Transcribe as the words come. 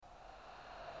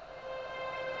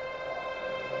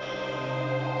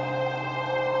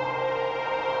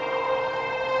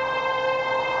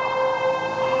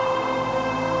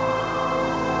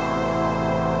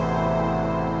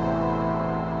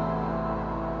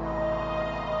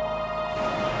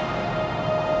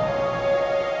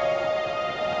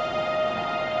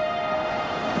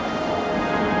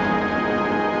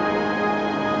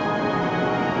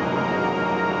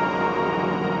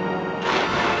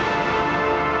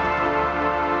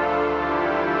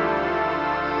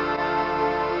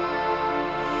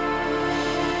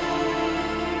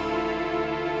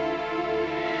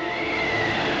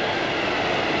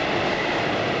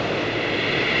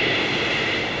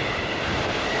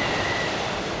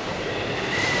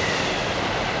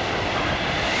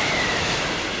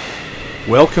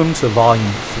Welcome to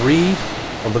Volume 3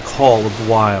 of The Call of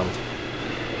the Wild.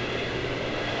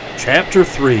 Chapter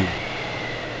 3,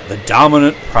 The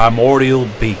Dominant Primordial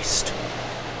Beast.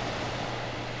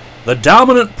 The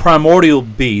dominant primordial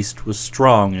beast was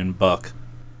strong in Buck,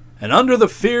 and under the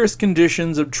fierce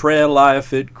conditions of trail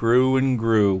life it grew and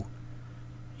grew.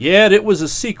 Yet it was a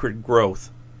secret growth.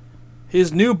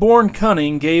 His newborn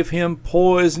cunning gave him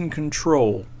poise and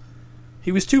control.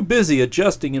 He was too busy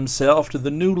adjusting himself to the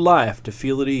new life to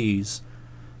feel at ease.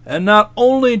 And not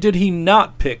only did he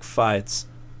not pick fights,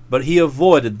 but he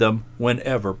avoided them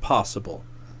whenever possible.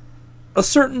 A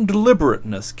certain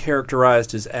deliberateness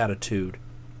characterized his attitude.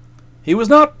 He was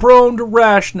not prone to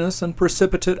rashness and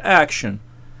precipitate action,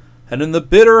 and in the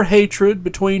bitter hatred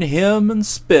between him and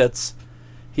Spitz,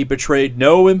 he betrayed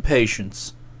no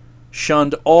impatience,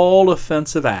 shunned all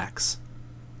offensive acts.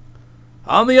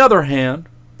 On the other hand,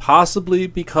 possibly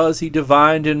because he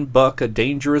divined in Buck a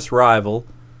dangerous rival,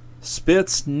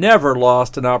 Spitz never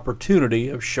lost an opportunity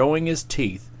of showing his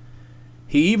teeth.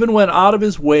 He even went out of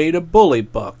his way to bully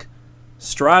Buck,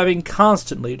 striving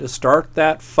constantly to start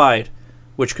that fight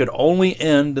which could only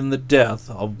end in the death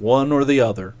of one or the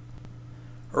other.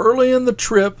 Early in the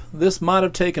trip this might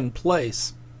have taken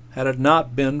place, had it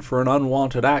not been for an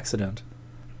unwanted accident.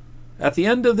 At the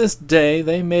end of this day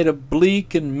they made a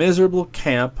bleak and miserable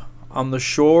camp on the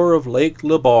shore of Lake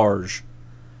Le Barge.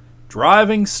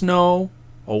 Driving snow,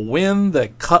 a wind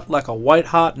that cut like a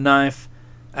white-hot knife,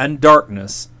 and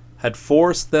darkness had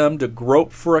forced them to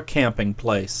grope for a camping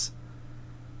place.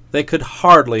 They could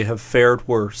hardly have fared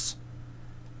worse.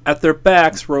 At their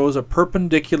backs rose a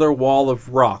perpendicular wall of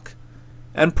rock,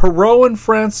 and Perrault and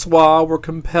Francois were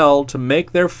compelled to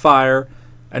make their fire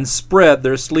and spread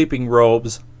their sleeping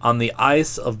robes on the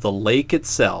ice of the lake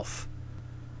itself.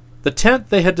 The tent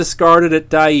they had discarded at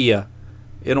Daia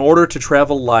in order to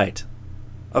travel light.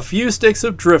 A few sticks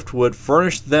of driftwood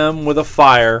furnished them with a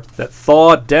fire that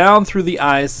thawed down through the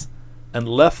ice and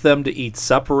left them to eat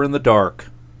supper in the dark.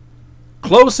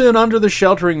 Close in under the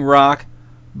sheltering rock,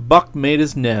 Buck made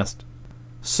his nest.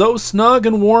 So snug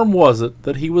and warm was it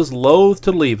that he was loath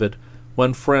to leave it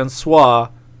when Francois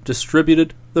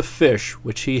distributed the fish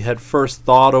which he had first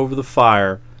thawed over the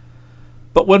fire.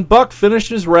 But when Buck finished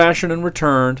his ration and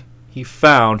returned, he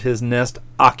found his nest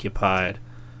occupied.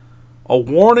 A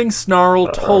warning snarl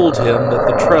told him that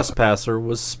the trespasser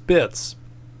was Spitz.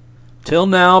 Till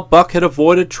now, Buck had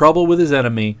avoided trouble with his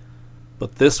enemy,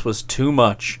 but this was too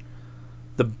much.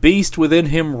 The beast within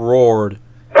him roared.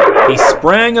 He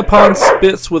sprang upon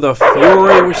Spitz with a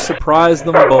fury which surprised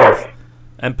them both,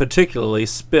 and particularly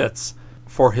Spitz,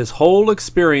 for his whole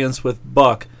experience with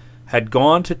Buck had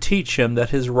gone to teach him that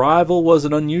his rival was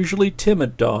an unusually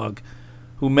timid dog,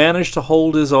 who managed to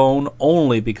hold his own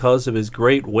only because of his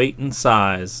great weight and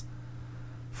size.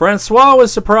 Francois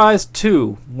was surprised,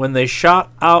 too, when they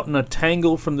shot out in a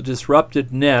tangle from the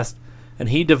disrupted nest, and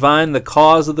he divined the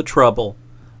cause of the trouble.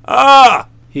 "Ah!"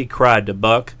 he cried to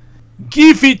Buck.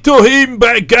 "Give it to him,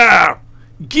 by God!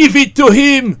 Give it to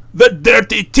him, the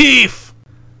dirty thief!"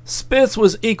 Spitz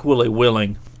was equally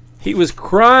willing. He was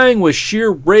crying with sheer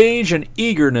rage and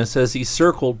eagerness as he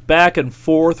circled back and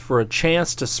forth for a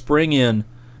chance to spring in.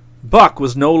 Buck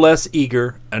was no less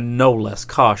eager and no less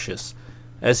cautious,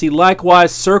 as he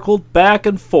likewise circled back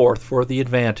and forth for the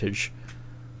advantage.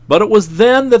 But it was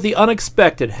then that the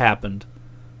unexpected happened,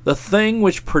 the thing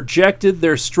which projected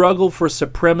their struggle for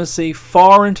supremacy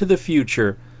far into the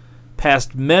future,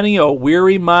 past many a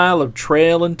weary mile of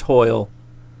trail and toil.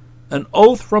 An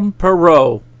oath from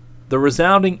Perrault, the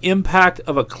resounding impact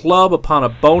of a club upon a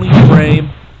bony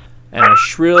frame, and a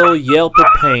shrill yelp of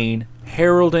pain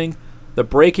heralding the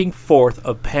breaking forth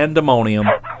of pandemonium.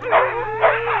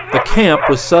 The camp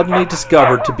was suddenly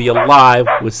discovered to be alive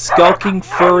with skulking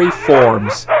furry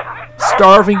forms,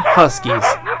 starving huskies,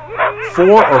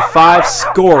 4 or 5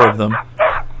 score of them,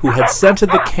 who had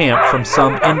scented the camp from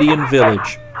some Indian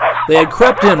village. They had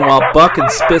crept in while Buck and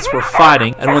Spitz were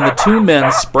fighting, and when the two men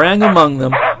sprang among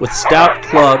them with stout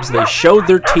clubs, they showed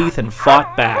their teeth and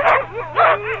fought back.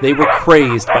 They were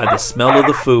crazed by the smell of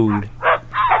the food.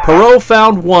 Perrault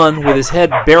found one with his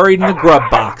head buried in the grub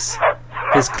box.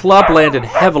 His club landed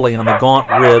heavily on the gaunt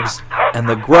ribs, and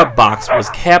the grub box was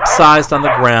capsized on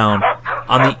the ground.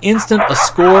 On the instant, a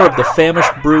score of the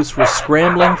famished brutes were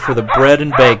scrambling for the bread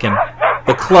and bacon.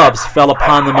 The clubs fell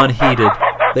upon them unheeded.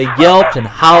 They yelped and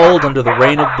howled under the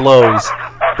rain of blows,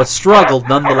 but struggled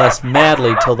nonetheless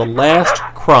madly till the last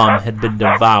crumb had been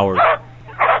devoured.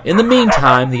 In the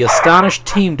meantime, the astonished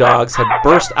team dogs had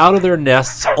burst out of their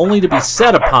nests only to be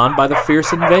set upon by the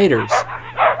fierce invaders.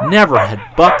 Never had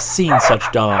Buck seen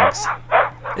such dogs.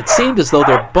 It seemed as though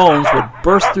their bones would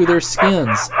burst through their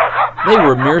skins. They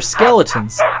were mere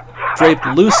skeletons, draped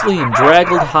loosely in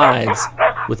draggled hides,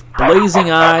 with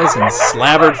blazing eyes and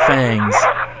slavered fangs.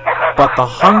 But the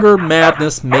hunger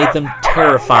madness made them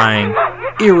terrifying,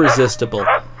 irresistible.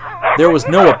 There was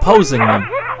no opposing them.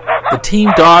 The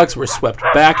team dogs were swept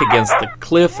back against the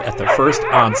cliff at the first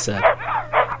onset.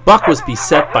 Buck was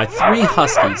beset by 3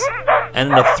 huskies,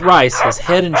 and in a thrice his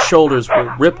head and shoulders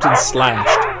were ripped and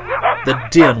slashed. The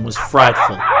din was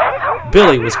frightful.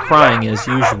 Billy was crying as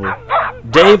usual.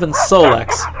 Dave and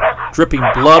Solex, dripping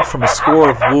blood from a score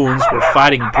of wounds, were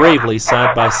fighting bravely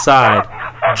side by side.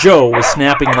 Joe was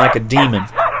snapping like a demon.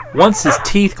 Once his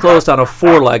teeth closed on a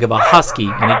foreleg of a husky,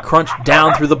 and he crunched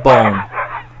down through the bone.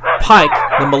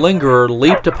 Pike, the malingerer,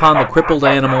 leaped upon the crippled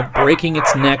animal, breaking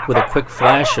its neck with a quick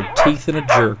flash of teeth and a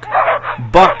jerk.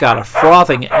 Buck got a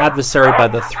frothing adversary by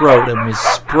the throat and was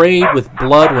sprayed with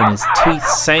blood when his teeth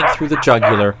sank through the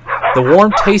jugular. The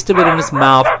warm taste of it in his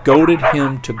mouth goaded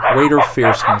him to greater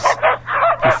fierceness.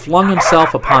 He flung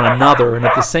himself upon another and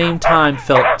at the same time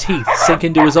felt teeth sink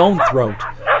into his own throat.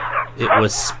 It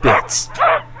was Spitz,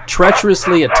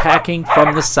 treacherously attacking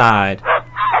from the side.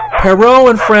 Perrault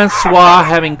and Francois,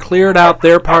 having cleared out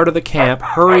their part of the camp,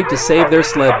 hurried to save their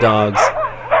sled dogs.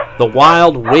 The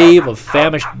wild wave of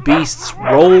famished beasts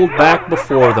rolled back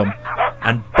before them,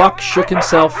 and Buck shook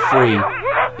himself free.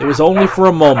 It was only for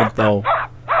a moment, though.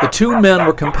 The 2 men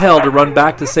were compelled to run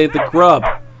back to save the grub,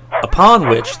 upon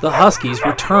which the huskies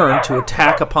returned to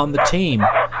attack upon the team.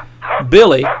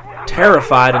 Billy,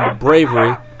 terrified into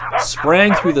bravery,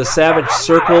 sprang through the savage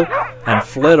circle and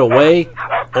fled away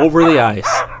over the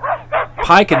ice.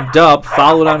 Pike and Dub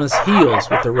followed on his heels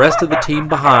with the rest of the team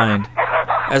behind.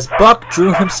 As Buck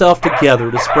drew himself together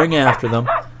to spring after them,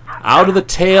 out of the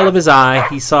tail of his eye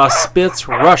he saw Spitz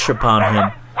rush upon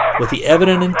him, with the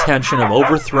evident intention of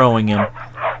overthrowing him.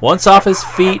 Once off his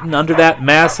feet and under that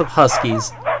mass of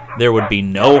huskies, there would be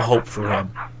no hope for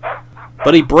him.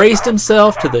 But he braced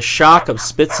himself to the shock of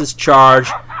Spitz's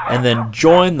charge and then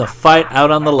joined the fight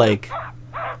out on the lake.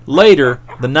 Later,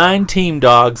 the 9 team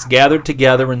dogs gathered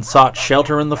together and sought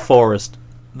shelter in the forest.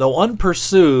 Though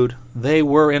unpursued, they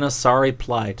were in a sorry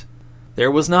plight.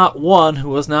 There was not one who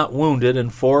was not wounded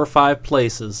in 4 or 5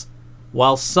 places,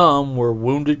 while some were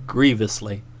wounded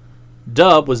grievously.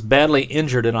 Dub was badly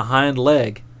injured in a hind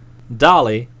leg.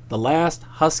 Dolly, the last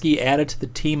husky added to the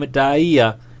team at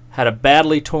Daia, had a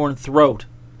badly torn throat.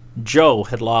 Joe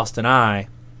had lost an eye,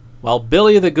 while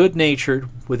Billy the good-natured,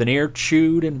 with an ear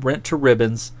chewed and rent to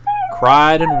ribbons,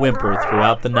 cried and whimpered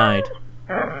throughout the night.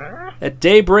 At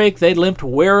daybreak they limped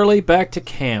warily back to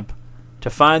camp, to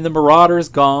find the marauders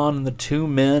gone and the 2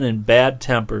 men in bad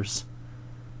tempers.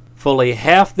 Fully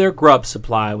half their grub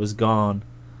supply was gone.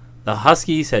 The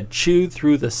huskies had chewed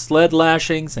through the sled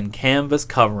lashings and canvas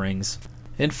coverings.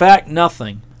 In fact,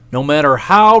 nothing, no matter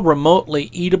how remotely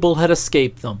eatable, had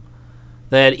escaped them.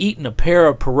 They had eaten a pair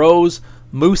of Perrault's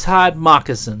moose-hide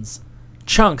moccasins,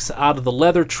 chunks out of the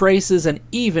leather traces, and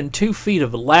even 2 feet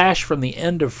of lash from the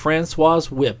end of Francois's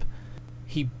whip.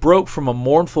 He broke from a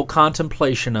mournful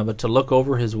contemplation of it to look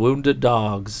over his wounded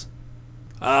dogs.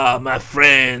 "Ah, my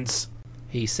friends,"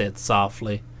 he said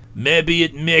softly. "Maybe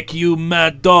it make you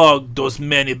mad dog, those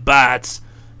many bats.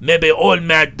 Maybe all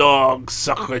mad dogs,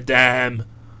 sucker damn.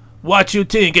 What you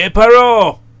think, eh,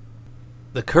 Perrault?"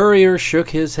 The courier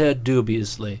shook his head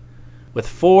dubiously. With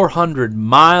 400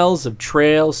 miles of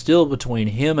trail still between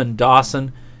him and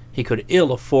Dawson, he could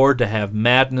ill afford to have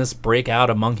madness break out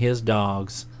among his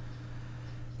dogs.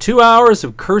 2 hours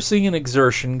of cursing and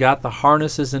exertion got the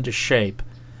harnesses into shape,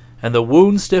 and the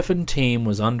wound-stiffened team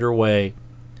was under way,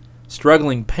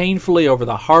 struggling painfully over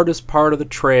the hardest part of the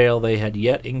trail they had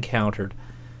yet encountered,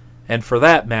 and for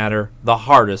that matter, the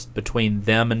hardest between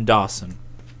them and Dawson.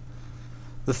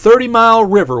 The 30-mile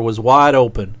river was wide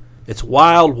open. Its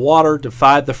wild water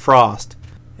defied the frost,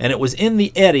 and it was in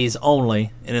the eddies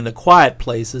only and in the quiet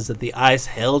places that the ice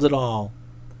held it all.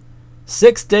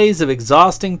 6 days of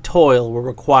exhausting toil were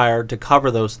required to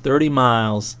cover those 30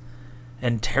 miles,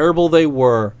 and terrible they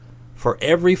were, for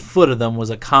every foot of them was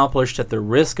accomplished at the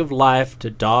risk of life to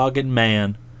dog and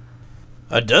man.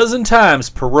 A dozen times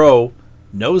Perrault,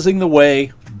 nosing the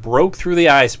way, broke through the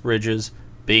ice bridges,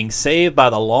 being saved by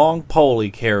the long pole he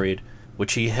carried,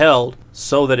 which he held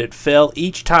so that it fell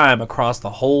each time across the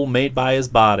hole made by his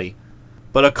body.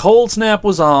 But a cold snap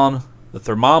was on, the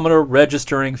thermometer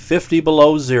registering 50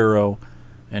 below zero,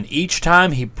 and each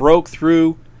time he broke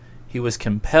through, he was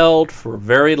compelled for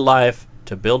very life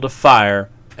to build a fire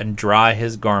and dry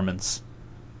his garments.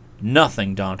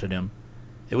 Nothing daunted him.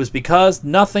 It was because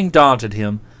nothing daunted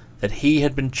him that he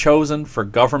had been chosen for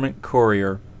government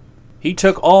courier. He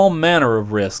took all manner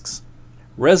of risks,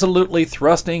 resolutely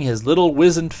thrusting his little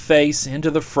wizened face into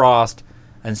the frost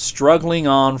and struggling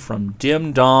on from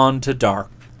dim dawn to dark.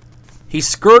 He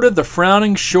skirted the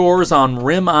frowning shores on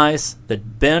rim ice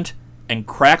that bent and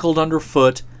crackled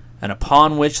underfoot and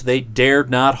upon which they dared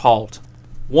not halt.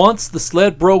 Once the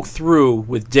sled broke through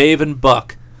with Dave and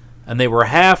Buck, and they were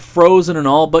half frozen and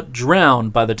all but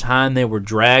drowned by the time they were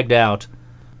dragged out.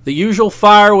 The usual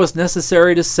fire was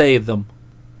necessary to save them.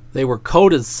 They were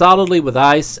coated solidly with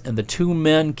ice, and the two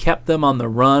men kept them on the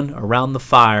run around the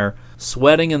fire,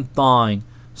 sweating and thawing,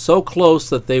 so close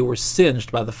that they were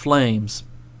singed by the flames.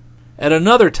 At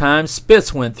another time,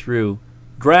 Spitz went through,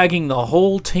 dragging the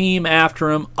whole team after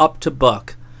him up to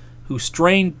Buck, who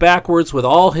strained backwards with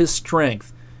all his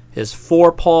strength, his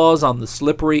forepaws on the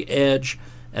slippery edge,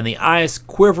 and the ice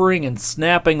quivering and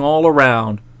snapping all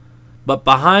around. But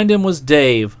behind him was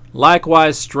Dave,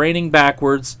 likewise straining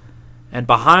backwards, and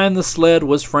behind the sled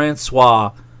was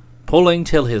Francois, pulling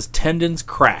till his tendons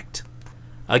cracked.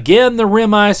 Again the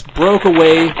rim ice broke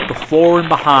away before and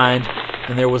behind,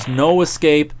 and there was no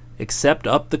escape except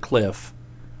up the cliff.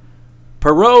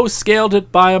 Perrault scaled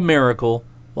it by a miracle,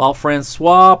 while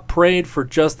Francois prayed for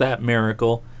just that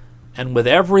miracle, and with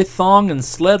every thong and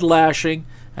sled lashing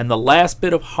and the last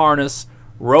bit of harness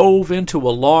rove into a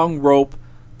long rope,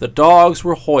 the dogs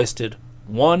were hoisted,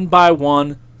 one by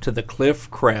one, to the cliff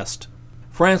crest.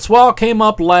 Francois came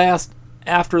up last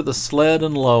after the sled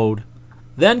and load.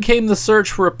 Then came the search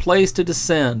for a place to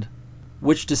descend,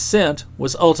 which descent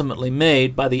was ultimately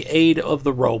made by the aid of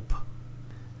the rope.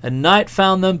 And night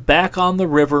found them back on the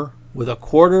river with a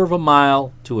quarter of a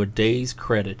mile to a day's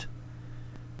credit.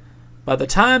 By the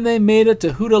time they made it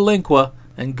to Hootalinqua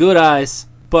and good ice,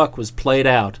 Buck was played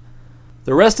out.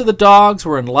 The rest of the dogs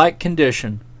were in like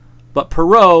condition, but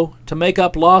Perrault, to make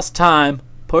up lost time,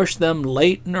 pushed them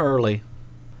late and early.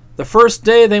 The first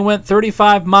day they went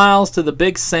 35 miles to the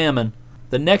Big Salmon.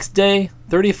 The next day,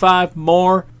 35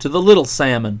 more to the Little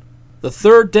Salmon. The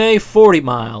third day, 40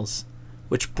 miles,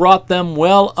 which brought them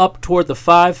well up toward the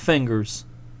Five Fingers.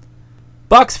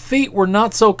 Buck's feet were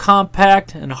not so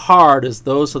compact and hard as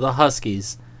those of the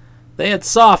huskies. They had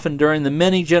softened during the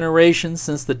many generations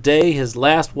since the day his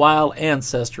last wild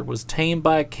ancestor was tamed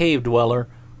by a cave dweller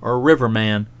or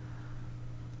riverman.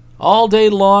 All day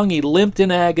long he limped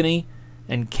in agony,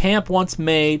 and camp once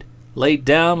made, lay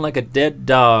down like a dead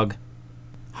dog.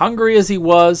 Hungry as he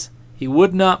was, he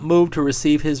would not move to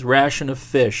receive his ration of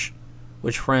fish,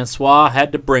 which Francois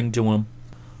had to bring to him.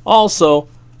 Also,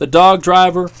 the dog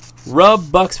driver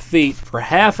rubbed Buck's feet for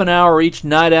half an hour each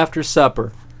night after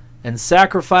supper, and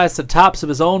sacrificed the tops of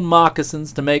his own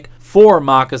moccasins to make 4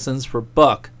 moccasins for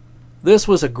Buck. This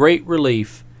was a great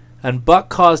relief, and Buck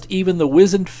caused even the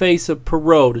wizened face of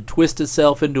Perrault to twist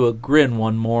itself into a grin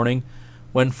one morning,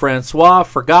 when Francois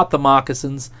forgot the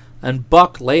moccasins and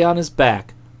Buck lay on his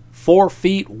back, 4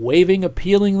 feet waving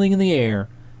appealingly in the air,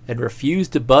 and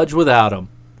refused to budge without him.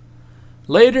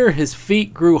 Later his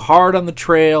feet grew hard on the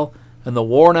trail, and the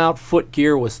worn-out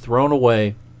footgear was thrown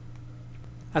away.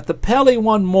 At the Pelly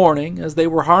one morning, as they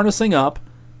were harnessing up,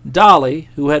 Dolly,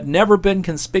 who had never been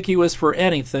conspicuous for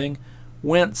anything,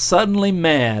 went suddenly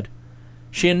mad.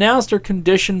 She announced her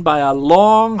condition by a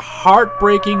long,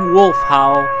 heartbreaking wolf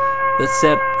howl that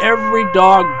sent every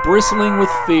dog bristling with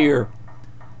fear,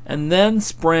 and then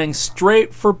sprang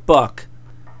straight for Buck.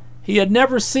 He had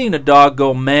never seen a dog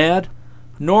go mad,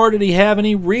 nor did he have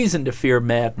any reason to fear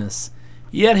madness,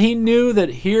 yet he knew that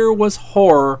here was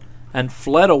horror and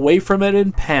fled away from it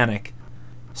in panic.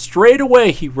 Straight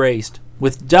away he raced,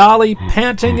 with Dolly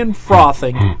panting and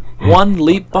frothing, one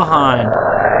leap behind.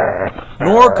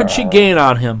 Nor could she gain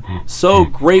on him, so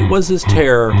great was his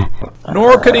terror.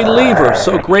 Nor could he leave her,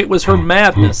 so great was her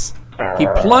madness. He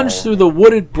plunged through the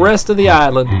wooded breast of the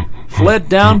island, fled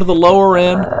down to the lower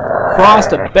end,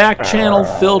 crossed a back channel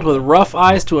filled with rough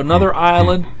ice to another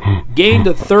island, gained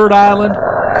a third island,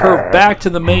 curved back to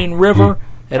the main river,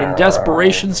 and in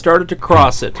desperation started to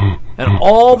cross it. And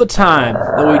all the time,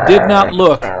 though he did not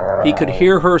look, he could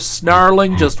hear her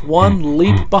snarling just one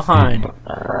leap behind.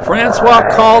 Francois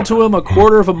called to him a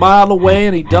quarter of a mile away,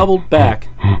 and he doubled back.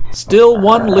 Still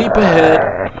one leap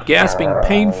ahead, gasping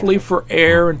painfully for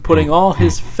air and putting all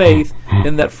his faith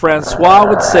in that Francois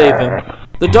would save him.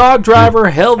 The dog driver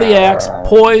held the axe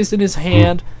poised in his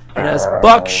hand, and as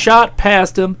Buck shot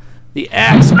past him, the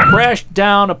axe crashed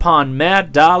down upon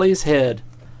Mad Dolly's head.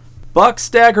 Buck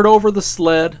staggered over the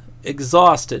sled,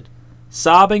 exhausted,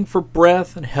 sobbing for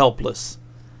breath and helpless.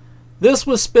 This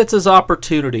was Spitz's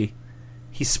opportunity.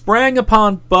 He sprang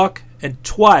upon Buck and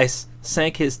twice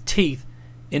sank his teeth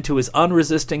into his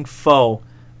unresisting foe,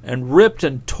 and ripped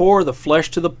and tore the flesh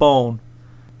to the bone.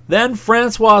 Then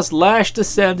Francois's lash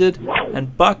descended,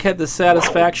 and Buck had the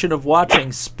satisfaction of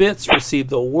watching Spitz receive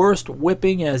the worst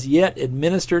whipping as yet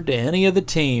administered to any of the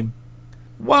team.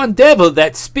 "One devil,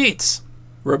 that Spitz,"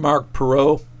 remarked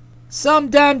Perrault. "Some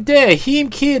damn day him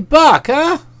kill Buck,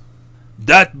 huh?"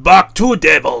 "That Buck two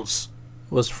devils,"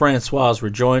 was Francois's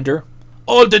rejoinder.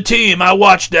 "All the team I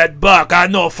watch that Buck, I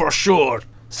know for sure.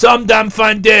 Some damn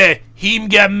fine day him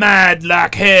get mad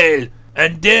like hell,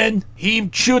 and then him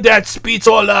chew that Spitz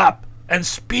all up and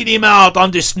spit him out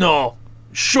on the snow.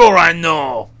 Sure I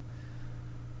know."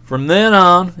 From then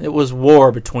on, it was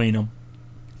war between them.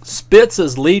 Spitz,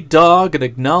 as lead dog and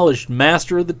acknowledged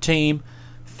master of the team,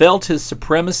 felt his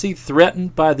supremacy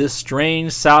threatened by this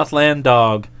strange Southland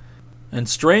dog. And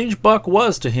strange Buck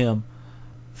was to him,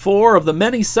 for of the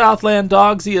many Southland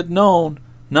dogs he had known,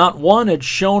 not one had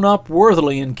shown up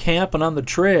worthily in camp and on the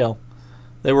trail.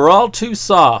 They were all too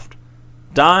soft,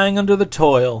 dying under the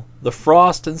toil, the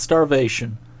frost, and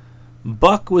starvation.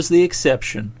 Buck was the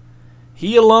exception.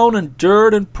 He alone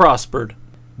endured and prospered,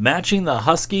 matching the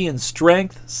husky in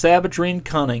strength, savagery, and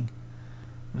cunning.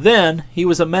 Then he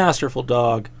was a masterful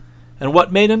dog, and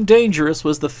what made him dangerous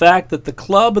was the fact that the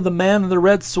club of the man in the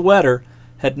red sweater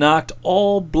had knocked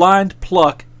all blind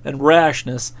pluck and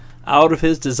rashness out of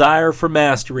his desire for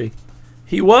mastery.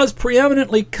 He was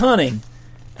preeminently cunning,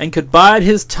 and could bide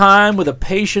his time with a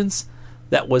patience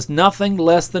that was nothing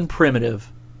less than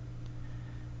primitive.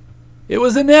 It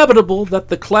was inevitable that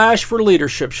the clash for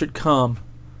leadership should come.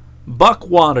 Buck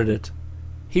wanted it.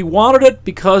 He wanted it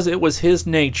because it was his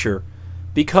nature,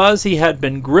 because he had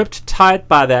been gripped tight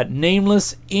by that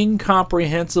nameless,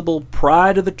 incomprehensible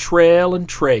pride of the trail and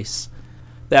trace,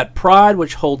 that pride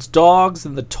which holds dogs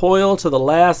in the toil to the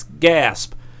last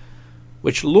gasp,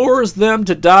 which lures them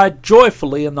to die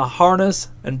joyfully in the harness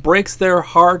and breaks their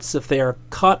hearts if they are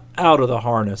cut out of the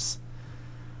harness.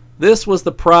 This was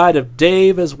the pride of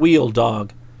Dave as wheel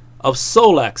dog, of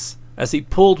Sol-leks as he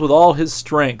pulled with all his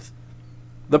strength,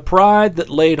 the pride that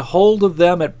laid hold of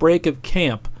them at break of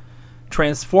camp,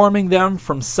 transforming them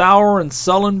from sour and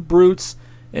sullen brutes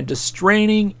into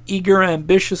straining, eager,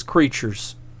 ambitious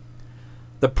creatures,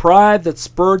 the pride that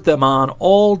spurred them on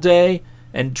all day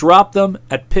and dropped them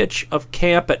at pitch of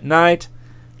camp at night,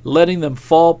 letting them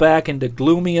fall back into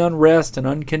gloomy unrest and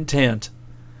uncontent.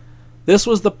 This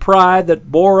was the pride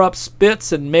that bore up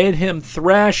Spitz and made him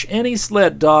thrash any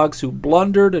sled dogs who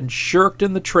blundered and shirked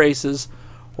in the traces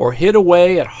or hid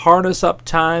away at harness-up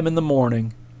time in the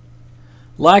morning.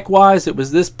 Likewise, it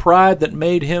was this pride that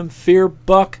made him fear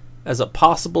Buck as a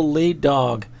possible lead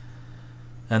dog.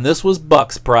 And this was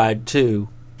Buck's pride, too.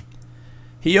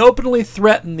 He openly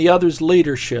threatened the other's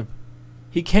leadership.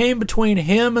 He came between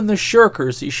him and the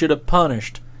shirkers he should have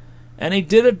punished, and he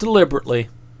did it deliberately.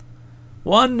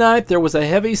 One night there was a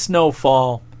heavy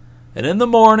snowfall, and in the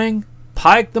morning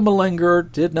Pike the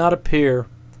malingerer did not appear.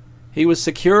 He was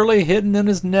securely hidden in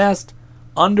his nest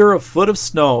under a foot of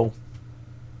snow.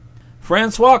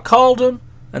 Francois called him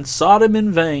and sought him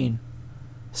in vain.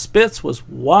 Spitz was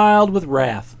wild with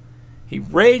wrath. He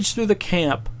raged through the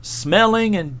camp,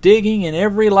 smelling and digging in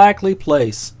every likely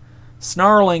place,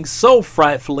 snarling so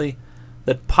frightfully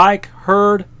that Pike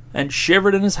heard and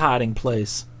shivered in his hiding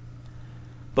place.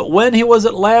 But when he was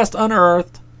at last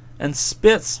unearthed, and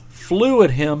Spitz flew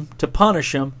at him to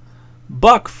punish him,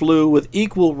 Buck flew with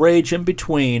equal rage in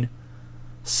between.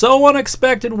 So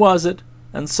unexpected was it,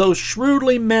 and so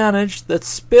shrewdly managed, that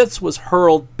Spitz was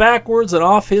hurled backwards and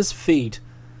off his feet.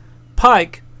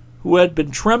 Pike, who had been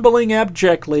trembling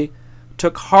abjectly,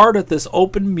 took heart at this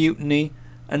open mutiny,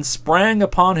 and sprang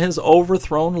upon his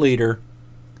overthrown leader.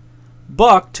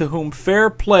 Buck, to whom fair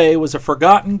play was a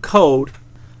forgotten code,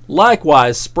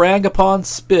 likewise sprang upon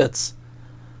Spitz.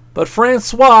 But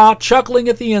Francois, chuckling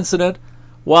at the incident,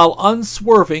 while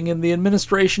unswerving in the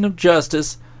administration of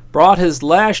justice, brought his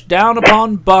lash down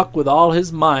upon Buck with all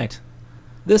his might.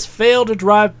 This failed to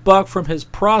drive Buck from his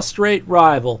prostrate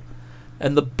rival,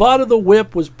 and the butt of the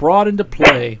whip was brought into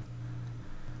play.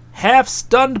 Half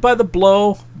stunned by the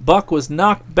blow, Buck was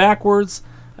knocked backwards,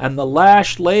 and the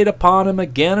lash laid upon him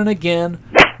again and again,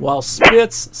 while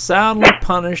Spitz soundly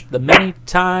punished the many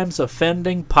times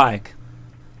offending Pike.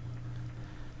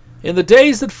 In the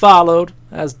days that followed,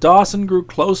 as Dawson grew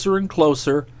closer and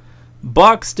closer,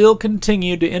 Buck still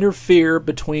continued to interfere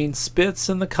between Spitz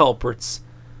and the culprits,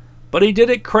 but he did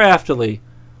it craftily,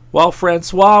 while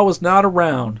Francois was not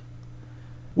around.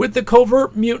 With the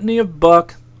covert mutiny of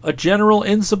Buck, a general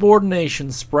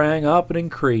insubordination sprang up and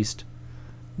increased.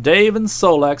 Dave and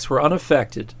Sol-leks were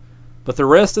unaffected, but the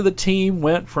rest of the team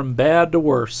went from bad to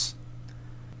worse.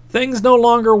 Things no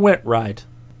longer went right.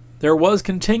 there was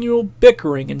continual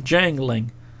bickering and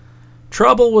jangling.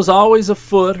 Trouble was always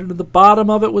afoot, and at the bottom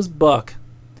of it was Buck.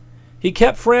 He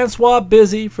kept Francois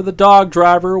busy, for the dog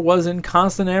driver was in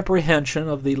constant apprehension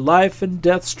of the life and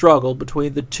death struggle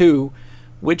between the two,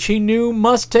 which he knew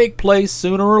must take place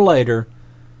sooner or later.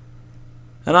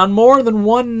 And on more than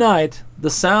one night the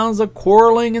sounds of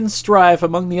quarreling and strife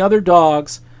among the other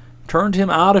dogs turned him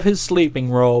out of his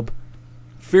sleeping robe,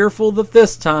 fearful that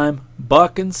this time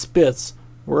Buck and Spitz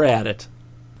were at it.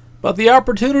 But the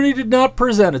opportunity did not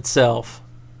present itself,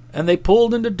 and they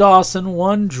pulled into Dawson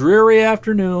one dreary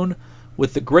afternoon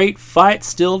with the great fight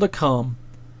still to come.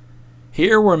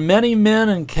 Here were many men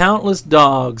and countless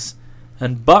dogs,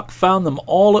 and Buck found them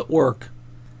all at work.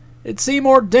 It seemed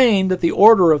ordained that the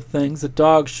order of things that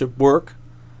dogs should work.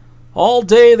 All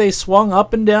day they swung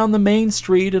up and down the main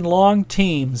street in long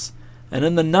teams, and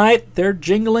in the night their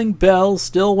jingling bells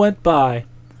still went by.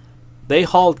 They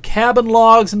hauled cabin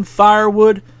logs and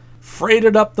firewood,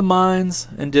 freighted up the mines,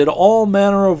 and did all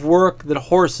manner of work that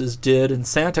horses did in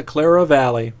Santa Clara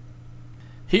Valley.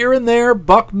 Here and there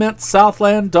Buck met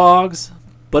Southland dogs,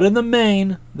 but in the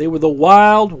main they were the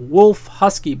wild wolf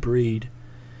husky breed.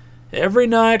 Every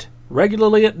night,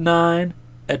 regularly at 9,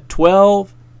 at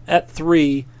 12, at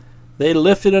 3, they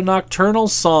lifted a nocturnal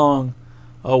song,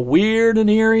 a weird and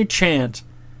eerie chant,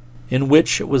 in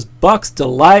which it was Buck's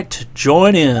delight to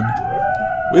join in.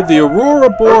 With the aurora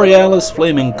borealis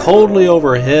flaming coldly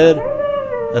overhead,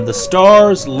 and the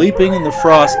stars leaping in the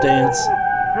frost dance,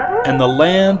 and the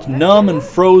land numb and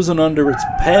frozen under its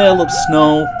pall of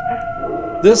snow,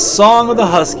 this song of the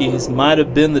Huskies might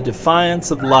have been the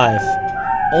defiance of life,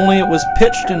 only it was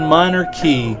pitched in minor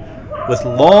key, with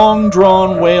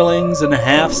long-drawn wailings and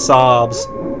half-sobs,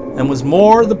 and was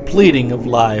more the pleading of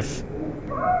life,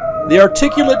 the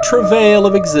articulate travail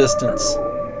of existence.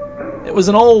 It was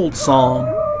an old song,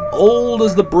 old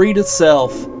as the breed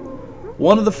itself,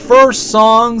 one of the first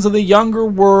songs of the younger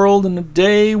world in a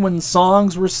day when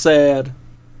songs were sad.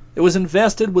 It was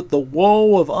invested with the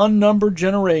woe of unnumbered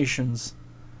generations.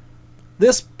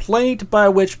 This plaint by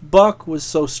which Buck was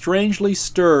so strangely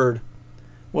stirred,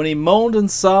 when he moaned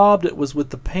and sobbed, it was with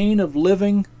the pain of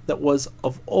living that was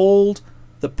of old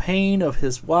the pain of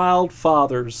his wild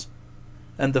fathers,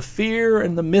 and the fear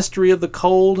and the mystery of the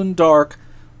cold and dark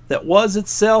that was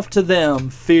itself to them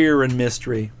fear and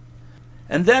mystery.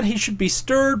 And that he should be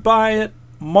stirred by it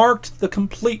marked the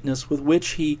completeness with which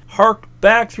he harked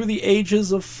back through the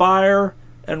ages of fire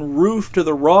and roof to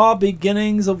the raw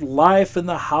beginnings of life in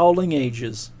the howling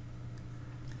ages.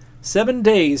 7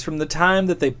 days from the time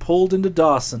that they pulled into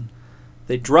Dawson,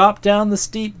 they dropped down the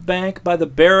steep bank by the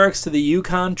barracks to the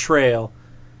Yukon Trail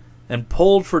and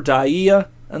pulled for Dyea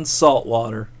and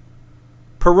Saltwater.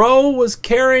 Perot was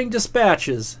carrying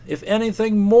dispatches, if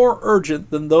anything more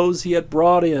urgent than those he had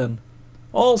brought in.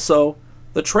 Also,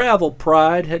 the travel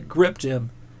pride had gripped him,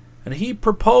 and he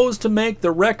proposed to make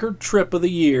the record trip of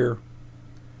the year.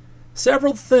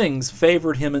 Several things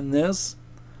favored him in this.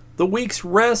 The week's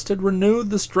rest had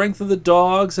renewed the strength of the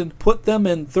dogs and put them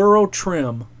in thorough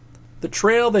trim. The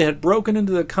trail they had broken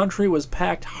into the country was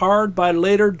packed hard by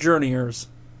later journeyers.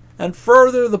 And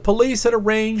further, the police had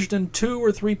arranged in 2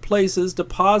 or 3 places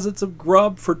deposits of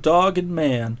grub for dog and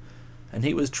man, and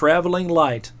he was traveling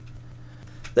light.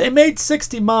 They made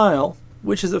 60 Mile,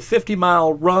 which is a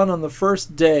 50-mile run on the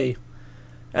first day,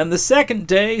 and the second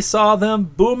day saw them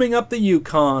booming up the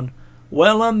Yukon,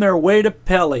 well on their way to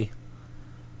Pelly.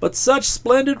 But such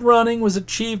splendid running was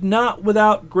achieved not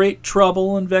without great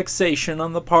trouble and vexation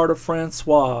on the part of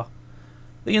Francois.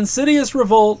 The insidious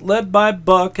revolt led by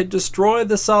Buck had destroyed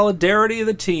the solidarity of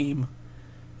the team.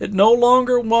 It no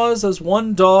longer was as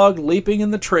one dog leaping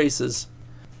in the traces.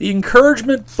 The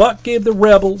encouragement Buck gave the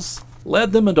rebels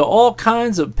led them into all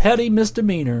kinds of petty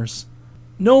misdemeanors.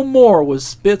 No more was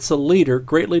Spitz a leader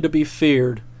greatly to be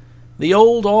feared. The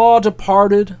old awe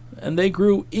departed, and they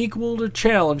grew equal to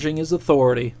challenging his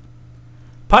authority.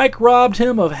 Pike robbed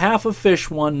him of half a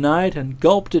fish one night and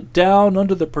gulped it down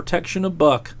under the protection of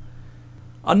Buck.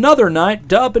 Another night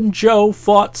Dub and Joe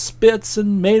fought Spitz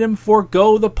and made him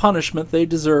forego the punishment they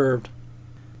deserved.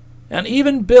 And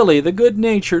even Billy, the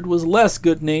good-natured, was less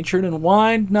good-natured and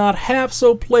whined not half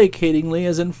so placatingly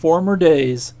as in former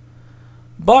days.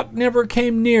 Buck never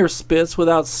came near Spitz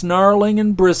without snarling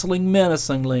and bristling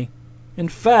menacingly. In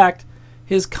fact,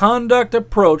 his conduct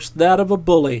approached that of a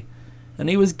bully, and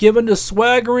he was given to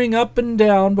swaggering up and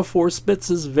down before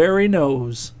Spitz's very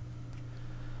nose.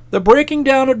 The breaking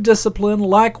down of discipline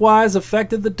likewise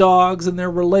affected the dogs in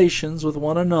their relations with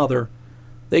one another.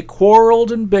 They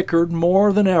quarreled and bickered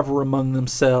more than ever among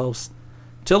themselves,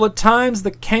 till at times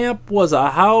the camp was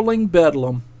a howling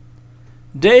bedlam.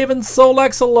 Dave and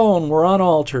Sol-leks alone were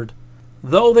unaltered.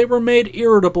 Though they were made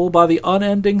irritable by the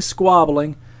unending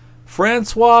squabbling,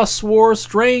 Francois swore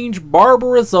strange,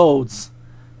 barbarous oaths,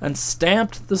 and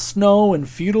stamped the snow in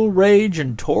futile rage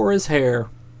and tore his hair.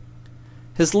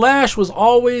 His lash was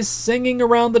always singing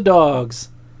around the dogs,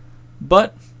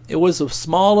 but it was of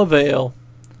small avail.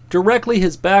 Directly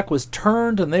his back was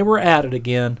turned and they were at it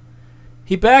again.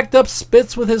 He backed up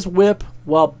Spitz with his whip,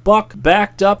 while Buck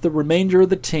backed up the remainder of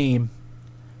the team.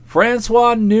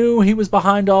 Francois knew he was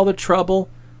behind all the trouble,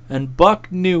 and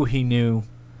Buck knew he knew.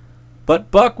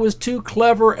 But Buck was too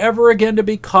clever ever again to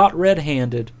be caught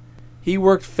red-handed. He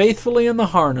worked faithfully in the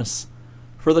harness,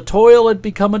 for the toil had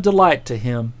become a delight to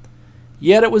him.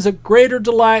 Yet it was a greater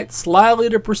delight slyly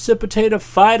to precipitate a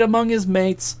fight among his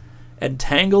mates and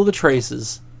tangle the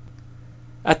traces.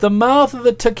 At the mouth of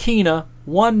the Tahkeena,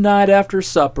 one night after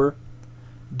supper,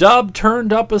 Dub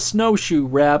turned up a snowshoe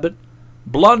rabbit,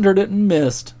 blundered it and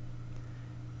missed.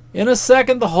 In a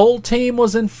second the whole team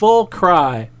was in full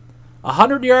cry.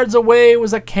 100 yards away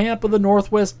was a camp of the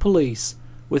Northwest Police,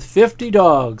 with 50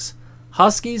 dogs,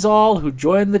 huskies all, who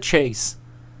joined the chase.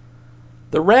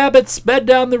 The rabbit sped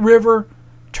down the river,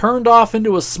 turned off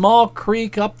into a small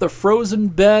creek up the frozen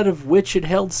bed of which it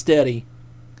held steady.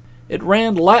 It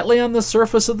ran lightly on the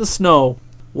surface of the snow,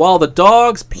 while the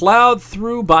dogs plowed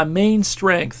through by main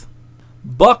strength.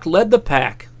 Buck led the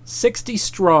pack, 60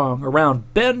 strong,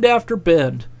 around bend after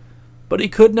bend, but he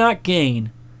could not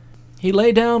gain. He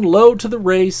lay down low to the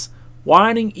race,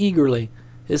 whining eagerly,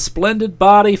 his splendid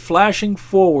body flashing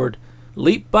forward,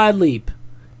 leap by leap,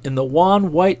 in the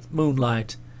wan white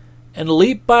moonlight, and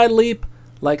leap by leap,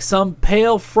 like some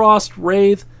pale frost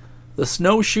wraith, the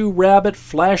snowshoe rabbit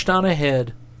flashed on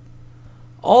ahead.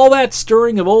 All that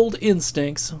stirring of old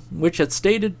instincts, which at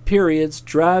stated periods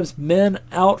drives men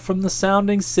out from the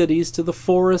sounding cities to the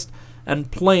forest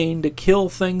and plain to kill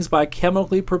things by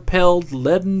chemically propelled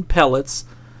leaden pellets,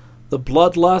 the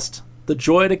bloodlust, the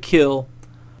joy to kill,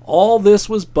 all this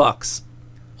was Buck's,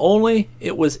 only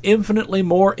it was infinitely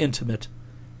more intimate.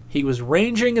 He was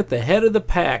ranging at the head of the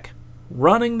pack,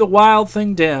 running the wild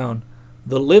thing down,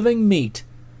 the living meat,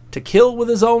 to kill with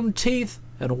his own teeth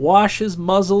and wash his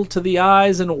muzzle to the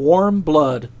eyes in warm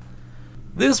blood.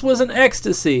 This was an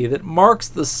ecstasy that marks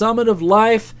the summit of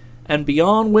life and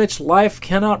beyond which life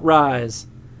cannot rise.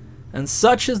 And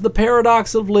such is the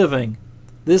paradox of living.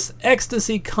 This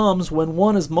ecstasy comes when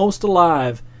one is most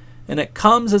alive, and it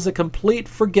comes as a complete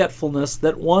forgetfulness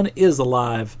that one is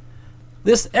alive.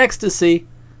 This ecstasy,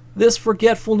 this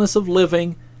forgetfulness of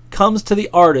living, comes to the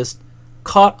artist,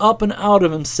 caught up and out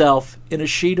of himself in a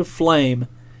sheet of flame.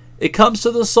 It comes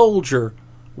to the soldier,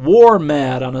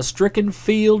 war-mad on a stricken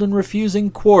field and refusing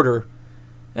quarter.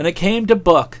 And it came to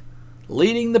Buck,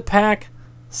 leading the pack,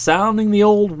 sounding the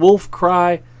old wolf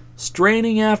cry,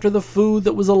 straining after the food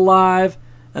that was alive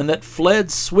and that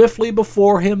fled swiftly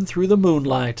before him through the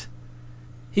moonlight.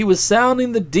 He was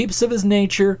sounding the deeps of his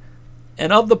nature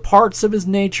and of the parts of his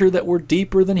nature that were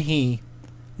deeper than he,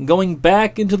 going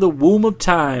back into the womb of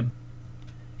time.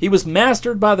 He was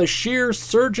mastered by the sheer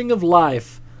surging of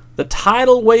life, the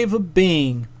tidal wave of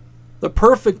being, the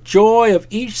perfect joy of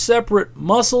each separate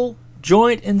muscle,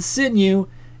 joint, and sinew,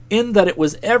 in that it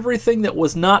was everything that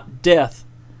was not death,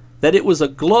 that it was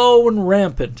aglow and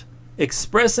rampant,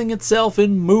 expressing itself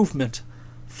in movement,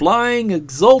 flying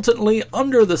exultantly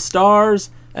under the stars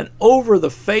and over the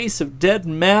face of dead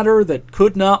matter that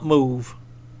could not move.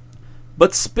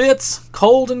 But Spitz,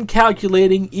 cold and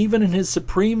calculating even in his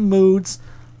supreme moods,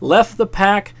 left the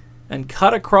pack and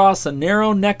cut across a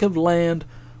narrow neck of land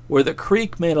where the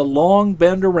creek made a long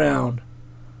bend around.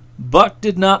 Buck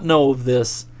did not know of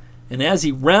this, and as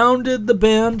he rounded the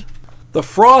bend, the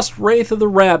frost wraith of the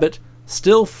rabbit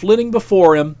still flitting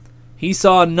before him, he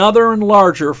saw another and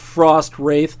larger frost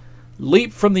wraith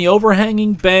leap from the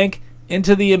overhanging bank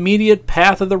into the immediate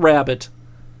path of the rabbit.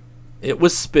 It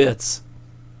was Spitz.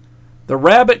 The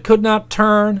rabbit could not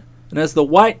turn, and as the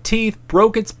white teeth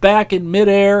broke its back in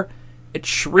midair, it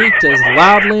shrieked as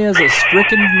loudly as a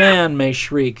stricken man may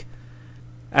shriek.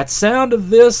 At sound of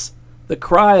this, the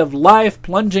cry of life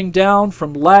plunging down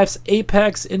from life's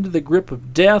apex into the grip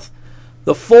of death,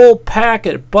 the full pack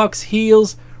at Buck's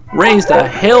heels raised a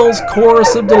hell's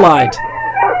chorus of delight.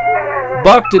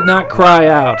 Buck did not cry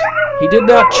out. He did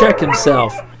not check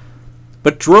himself,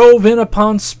 but drove in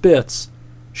upon Spitz,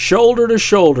 shoulder to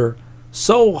shoulder,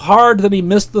 so hard that he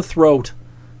missed the throat.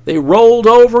 They rolled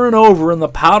over and over in the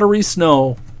powdery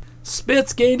snow.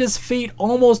 Spitz gained his feet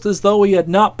almost as though he had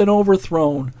not been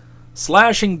overthrown,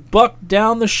 slashing Buck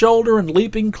down the shoulder and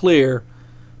leaping clear.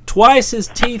 Twice his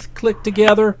teeth clicked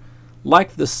together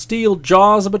like the steel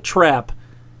jaws of a trap,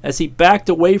 as he backed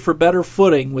away for better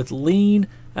footing with lean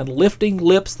and lifting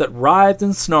lips that writhed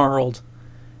and snarled.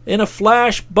 In a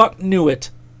flash, Buck knew it.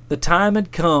 The time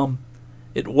had come.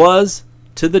 It was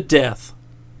to the death.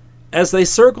 As they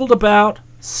circled about,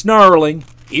 snarling,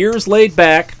 ears laid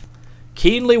back,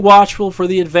 keenly watchful for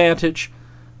the advantage,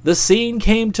 the scene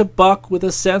came to Buck with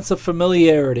a sense of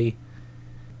familiarity.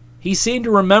 He seemed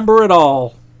to remember it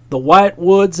all, the white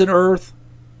woods and earth,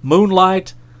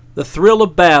 moonlight, the thrill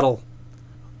of battle.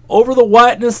 Over the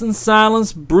whiteness and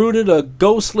silence brooded a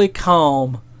ghostly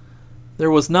calm.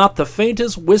 There was not the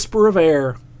faintest whisper of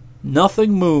air.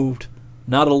 Nothing moved.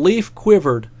 Not a leaf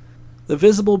quivered. The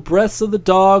visible breaths of the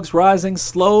dogs rising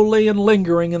slowly and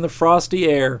lingering in the frosty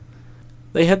air.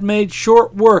 They had made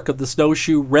short work of the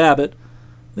snowshoe rabbit.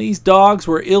 These dogs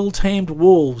were ill-tamed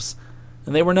wolves,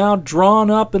 and they were now drawn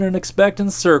up in an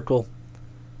expectant circle.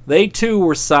 They too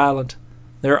were silent,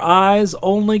 their eyes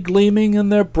only gleaming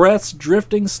and their breaths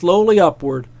drifting slowly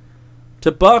upward.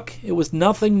 To Buck it was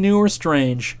nothing new or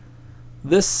strange.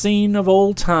 This scene of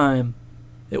old time.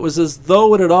 It was as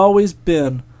though it had always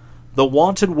been, the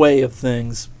wonted way of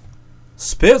things.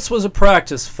 Spitz was a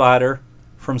practice fighter.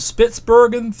 From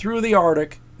Spitzbergen through the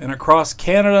Arctic and across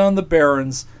Canada and the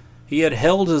Barrens, he had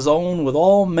held his own with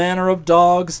all manner of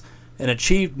dogs and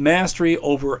achieved mastery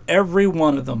over every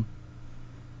one of them.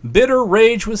 Bitter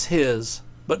rage was his,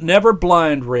 but never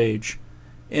blind rage.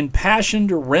 In passion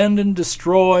to rend and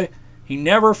destroy, he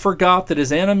never forgot that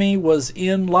his enemy was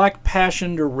in like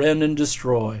passion to rend and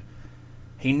destroy.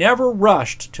 He never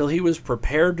rushed till he was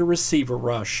prepared to receive a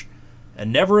rush,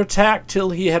 and never attacked till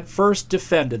he had first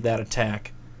defended that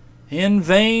attack. In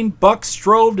vain Buck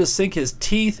strove to sink his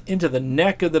teeth into the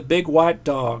neck of the big white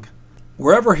dog.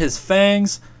 Wherever his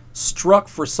fangs struck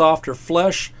for softer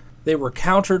flesh, they were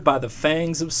countered by the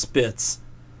fangs of Spitz.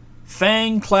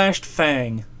 Fang clashed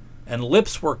fang, and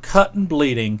lips were cut and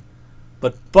bleeding,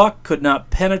 but Buck could not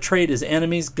penetrate his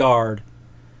enemy's guard.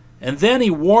 And then he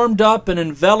warmed up and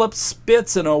enveloped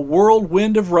Spitz in a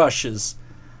whirlwind of rushes.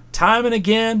 Time and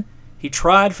again he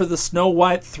tried for the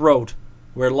snow-white throat,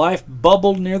 where life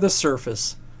bubbled near the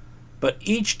surface. But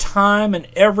each time and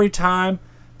every time,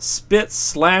 Spitz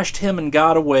slashed him and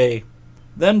got away.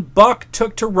 Then Buck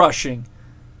took to rushing,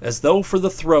 as though for the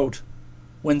throat,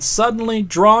 when suddenly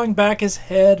drawing back his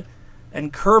head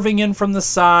and curving in from the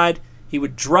side, he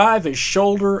would drive his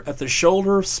shoulder at the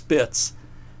shoulder of Spitz,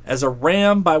 as a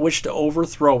ram by which to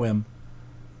overthrow him.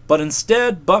 But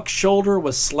instead, Buck's shoulder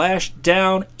was slashed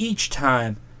down each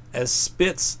time as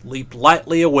Spitz leaped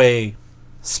lightly away.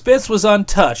 Spitz was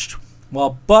untouched,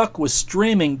 while Buck was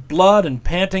streaming blood and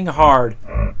panting hard.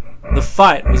 The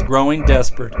fight was growing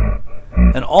desperate,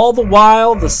 and all the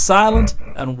while the silent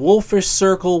and wolfish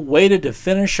circle waited to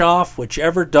finish off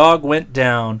whichever dog went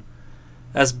down.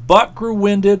 As Buck grew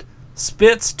winded,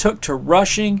 Spitz took to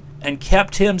rushing and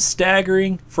kept him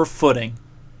staggering for footing.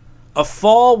 A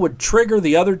fall would trigger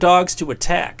the other dogs to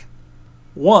attack.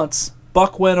 Once,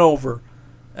 Buck went over,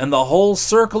 and the whole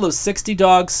circle of 60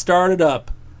 dogs started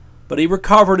up, but he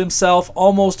recovered himself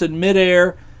almost in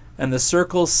midair, and the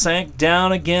circle sank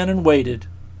down again and waited.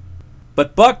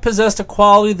 But Buck possessed a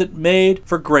quality that made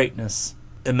for greatness: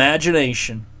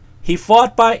 imagination. He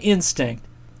fought by instinct,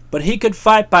 but he could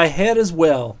fight by head as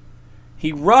well.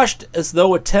 He rushed as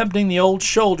though attempting the old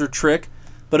shoulder trick,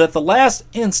 but at the last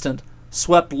instant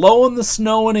swept low in the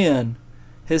snow and in,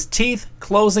 his teeth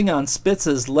closing on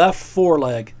Spitz's left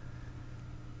foreleg.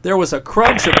 There was a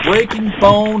crunch of breaking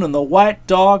bone, and the white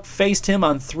dog faced him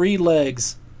on 3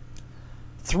 legs.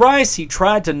 Thrice he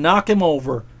tried to knock him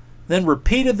over, then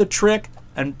repeated the trick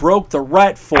and broke the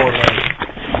right foreleg.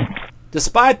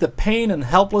 Despite the pain and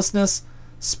helplessness,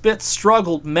 Spitz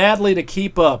struggled madly to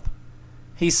keep up.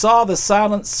 He saw the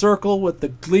silent circle with the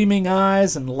gleaming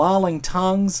eyes and lolling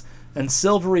tongues and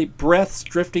silvery breaths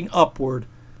drifting upward.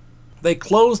 They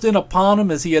closed in upon him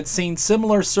as he had seen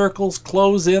similar circles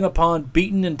close in upon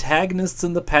beaten antagonists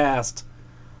in the past.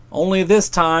 Only this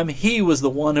time he was the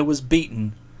one who was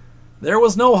beaten. There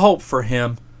was no hope for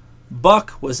him.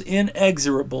 Buck was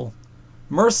inexorable.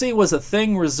 Mercy was a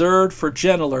thing reserved for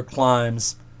gentler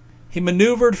climes. He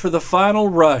maneuvered for the final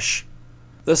rush.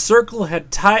 The circle had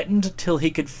tightened till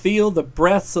he could feel the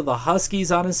breaths of the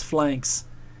huskies on his flanks.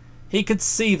 He could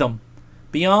see them,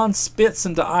 beyond Spitz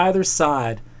and to either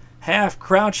side, half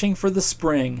crouching for the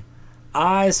spring,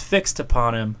 eyes fixed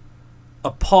upon him.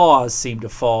 A pause seemed to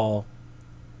fall.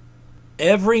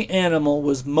 Every animal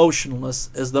was motionless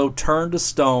as though turned to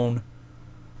stone.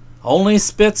 Only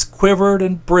Spitz quivered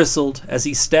and bristled as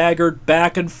he staggered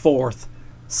back and forth,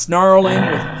 snarling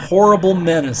with horrible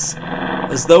menace,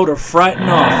 as though to frighten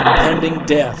off impending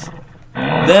death.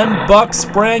 Then Buck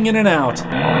sprang in and out,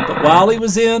 but while he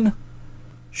was in,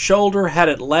 shoulder had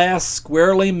at last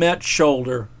squarely met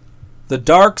shoulder. The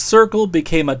dark circle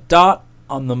became a dot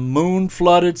on the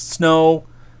moon-flooded snow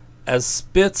as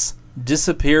Spitz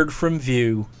disappeared from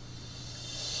view.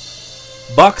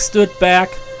 Buck stood back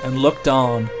and looked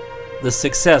on, the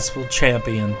successful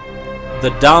champion,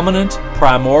 the dominant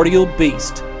primordial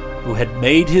beast who had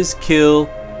made his kill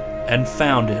and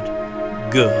found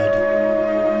it good.